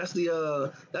that? That's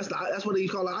what they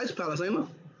call the Ice Palace, ain't it?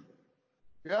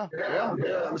 Yeah, yeah.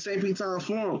 The St. Pete Times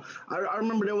Forum. I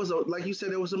remember there was like you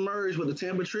said, there was a merge with the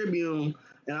Tampa Tribune,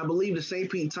 and I believe the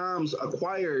St. Pete Times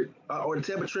acquired, or the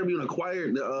Tampa Tribune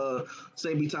acquired the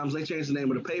St. Pete Times. They changed the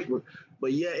name of the paper,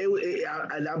 but yeah,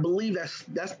 I believe that's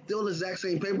still the exact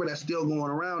same paper that's still going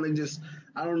around. It just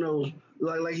I don't know.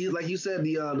 Like you said,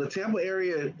 the Tampa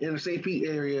area and the St. Pete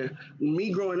area. Me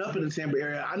growing up in the Tampa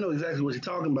area, I know exactly what you're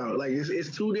talking about. Like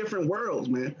it's two different worlds,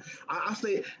 man. I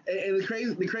say, and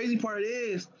the crazy part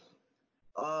is,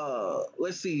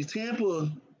 let's see,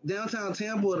 downtown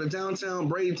Tampa to downtown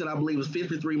Bradenton, I believe is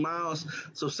 53 miles.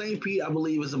 So St. Pete, I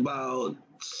believe, is about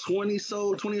 20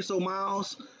 or so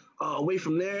miles away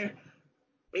from there.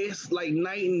 It's like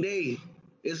night and day.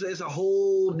 It's a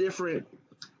whole different.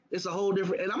 It's a whole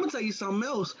different. And I'm gonna tell you something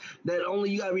else that only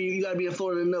you gotta be in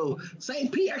Florida to know. St.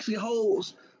 Pete actually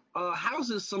holds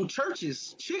houses some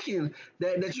churches, chicken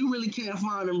that you really can't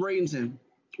find in Bradenton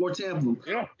or Tampa.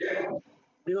 Yeah.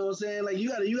 You know what I'm saying? Like you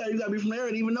gotta be from there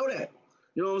and even know that.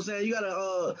 You know what I'm saying? You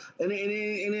gotta and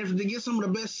if to get some of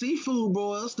the best seafood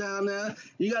broils down there,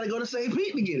 you gotta go to St.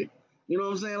 Pete to get it. You know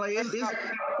what I'm saying? Like it's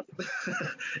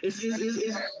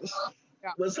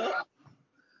what's up?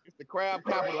 It's the crab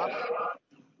capital.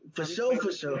 For sure,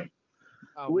 for sure.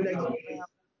 With We that, are crab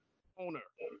owner.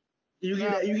 you get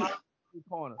Crab that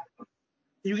corner.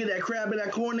 you get that crab and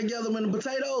that corn together with the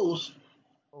potatoes.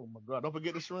 Oh my God! Don't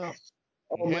forget the shrimp.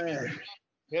 Oh And man.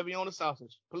 heavy on the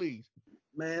sausage, please.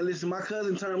 Man, listen, my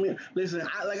cousin turned me. Listen,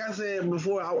 like I said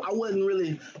before, I wasn't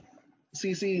really.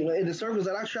 See, in the circles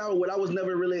that I traveled with, I was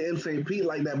never really in St. Pete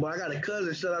like that. But I got a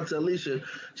cousin. Shout out to Alicia.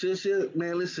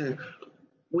 Man, listen,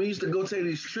 we used to go take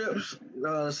these trips,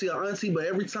 see our auntie. But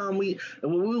every time and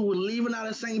when we were leaving out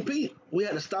of St. Pete, we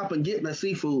had to stop and get the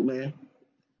seafood, man.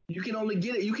 You can only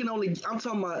get it. I'm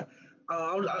talking about.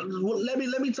 Let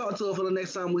me talk to her for the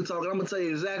next time we talk. I'm gonna tell you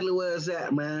exactly where it's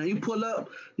at, man. You pull up,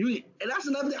 and that's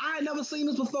another thing. I ain't never seen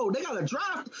this before. They got a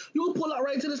drive. You can pull up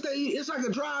right to the stage. It's like a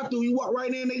drive-through. You walk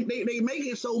right in. They make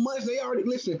it so much. They already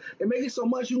listen. They make it so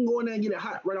much you can go in there and get it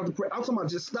hot right off the press. I'm talking about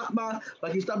just stop by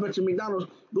like you stop at your McDonald's.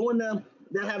 Go in there.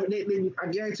 that have I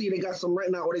guarantee you they got some right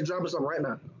now, or they dropping something right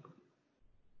now.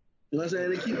 You know what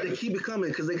I'm saying? They keep it coming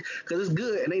because it's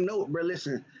good and they know, bro.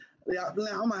 Listen, I'm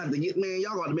gonna have to get, man.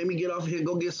 Y'all gotta make me get off here,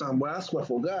 go get something, boy. I swear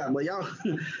for God, but y'all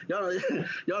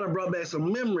done brought back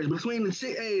some memories between the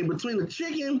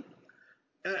chicken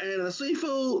and the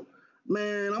seafood.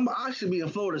 Man, I should be in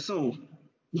Florida soon.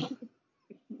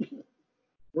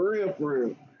 For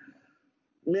real.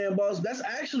 Man, boss, that's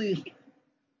actually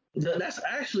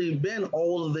been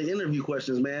all of the interview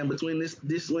questions, man, between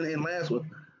this one and last one.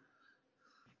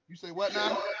 You say what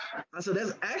now? I said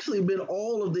that's actually been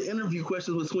all of the interview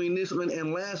questions between this one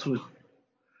and last one.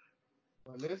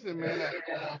 Well, listen, man,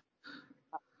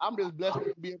 I'm just blessed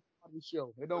to be a part of the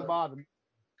show. It don't bother me.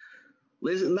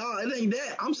 Listen, no, it ain't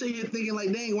that. I'm sitting here thinking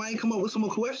like, dang, why ain't come up with some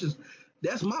more questions?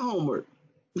 That's my homework.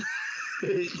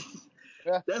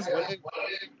 That's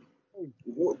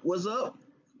what's up.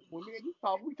 When me and you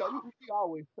talk, we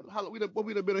always we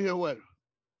done been in here what?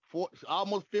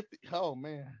 Almost 50. Oh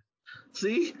man.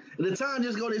 See, the time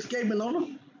just go to escaping on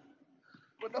them.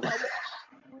 But that's how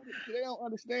they don't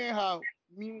understand how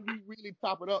me and you really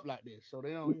top it up like this. So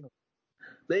they don't,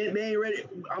 They ain't ready.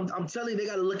 I'm telling you, they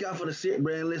got to look out for the shit,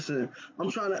 man. Listen, I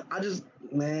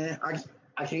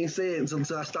can't say it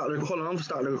until I start. Hold on, I'm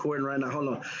starting the recording right now. Hold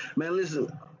on, man. Listen,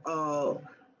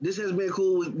 this has been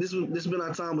cool. This has been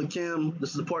our time with Cam.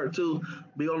 This is part 2.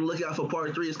 Be on the lookout for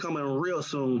part 3. It's coming real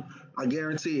soon. I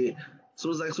guarantee it.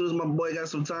 As soon as my boy got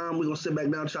some time, we're gonna sit back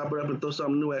down, chop it up, and throw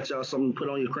something new at y'all, something to put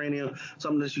on your cranium,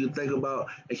 something that you can think about,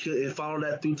 and follow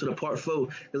that through to the part 4.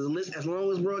 Because as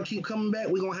long as bro keep coming back,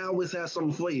 we're gonna always have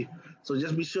something for you. So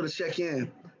just be sure to check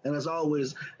in. And as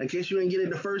always, in case you didn't get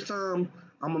it the first time,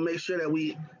 I'm gonna make sure that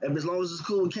as long as it's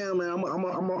cool with Cam, man, I'm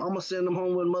gonna send them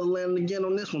home with Motherland again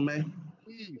on this one, man.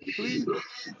 Please.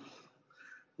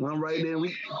 All right, then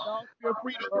y'all feel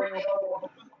free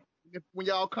to when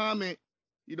y'all comment,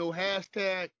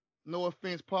 hashtag No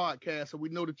Offense Podcast, so we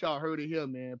know that y'all heard it here,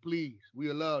 man. Please,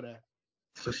 we love that.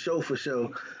 For sure.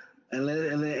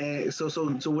 And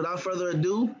so without further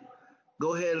ado,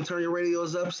 go ahead and turn your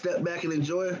radios up, step back and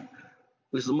enjoy.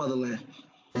 This is Motherland.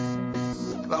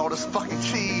 All this fucking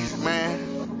cheese, man.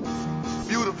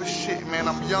 Beautiful shit, man.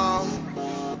 I'm young,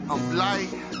 I'm light,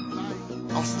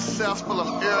 I'm successful,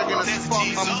 I'm arrogant as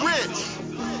fuck, I'm rich.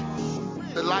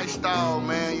 The lifestyle,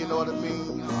 man, you know what I mean?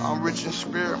 I'm rich in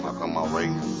spirit, how come my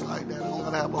race like that? I don't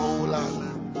gotta have a whole lot,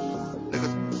 man.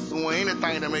 Niggas doing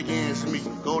anything to make ends meet.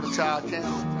 Golden child camp,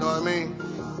 you know what I mean?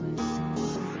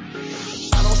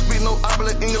 I don't speak no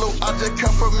habla Inglo, I just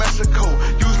come from Mexico.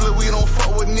 Usually we don't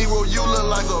fuck with Negro, you look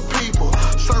like a people.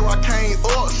 Sir, I came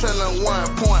up selling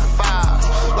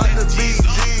 1.5. Like the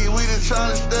BG, we just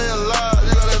trying to stay alive.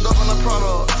 You got that dope on the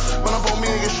product. Run up on me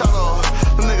and get shot off.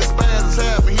 The nigga spaz is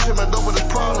happy, he said my dope in his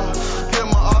product. Give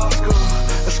him an Oscar,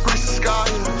 and Screech the Sky.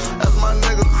 That's my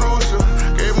nigga Crucial.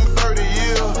 Gave him 30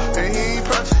 years, and he ain't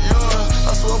Patrick Ewing.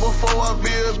 I swear before I be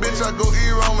a bitch, I go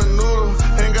eat ramen noodle.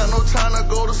 Ain't got no time to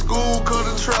go to school, cause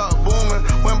the trap booming.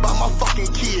 Went by my fucking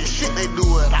kids, shit they do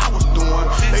what I was doing.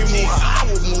 They move how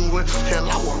I was moving, hell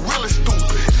I was really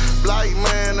stupid. Black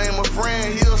man ain't my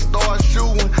friend, he'll start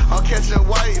shooting. I'm catching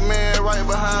white man right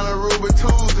behind a Ruby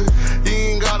Tuesday.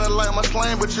 You ain't gotta like my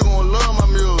slang, but you gon' love my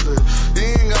music. You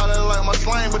ain't gotta like my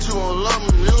slang, but you gon' love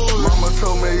my music. Mama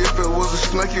told me if it was a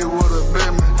snake, it would've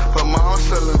been me. But mom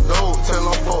selling dope, tell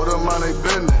them folk them mind they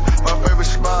business. My favorite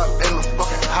spot in the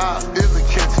fucking house is the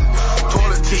kitchen.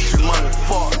 Toilet tissue money,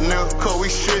 fuck nigga, cause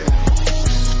we shittin'.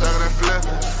 Stackin' and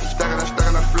flippin',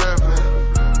 stackin' and flippin'.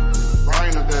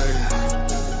 Rain today.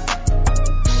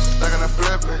 Stackin' and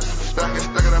flippin',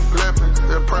 stackin' and flippin'.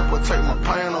 That purple take my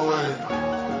pain away.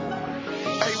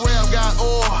 Hey, Ram got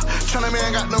oil, China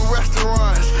man got them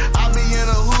restaurants. I be in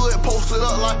the hood, posted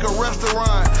up like a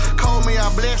restaurant. Call me, I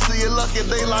bless you, you lucky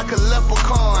day like a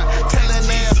leprechaun. Tellin'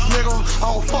 ass nigga, I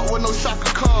don't fuck with no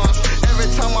Shaka Khans. Every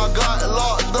time I got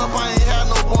locked up, I ain't had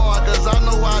no bond, cause I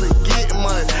know how to get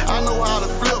money. I know how to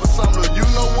flip something. You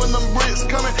know when them bricks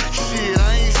coming? Shit,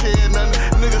 I ain't said nothing.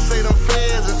 Niggas say them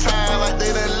feds in time like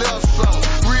they done left something.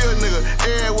 Real nigga,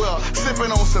 everywhere, sippin'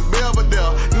 on some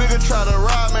Belvedere. Nigga try to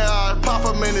ride me, I pop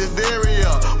him in his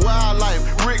derriere.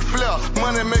 Wildlife, Ric Flair,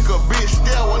 money make a bitch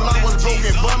stare. When I was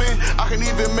broken bumming, I can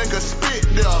even make a spit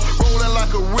there. Rollin'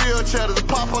 like a wheelchair, just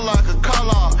poppin' like a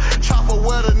collar. Chopper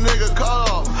where the nigga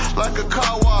cut up, like a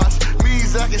car wash. Me,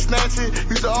 Zach and Snatchy,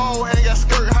 used to all hang out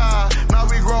skirt high. Now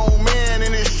we grown men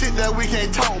and it's shit that we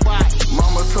can't talk about.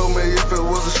 Mama told me if it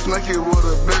was a snake, it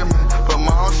would've been me. But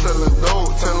mom selling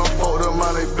dope, tell them folk them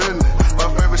mind they business. My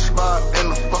favorite spot in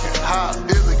the fucking house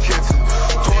is the kitchen.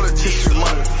 Toilet tissue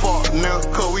money, fuck nigga,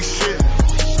 cause we shittin'.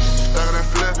 Stackin' and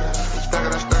flippin',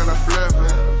 stackin' and flippin'.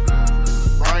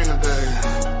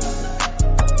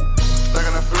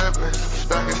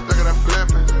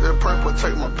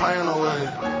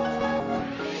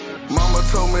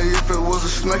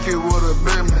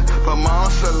 My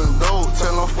mom selling dope,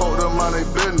 tell them folk them mind they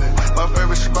business. My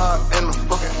favorite spot in the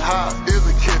fucking house is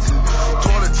the kitchen.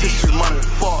 Toilet tissue money,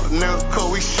 fuck nigga.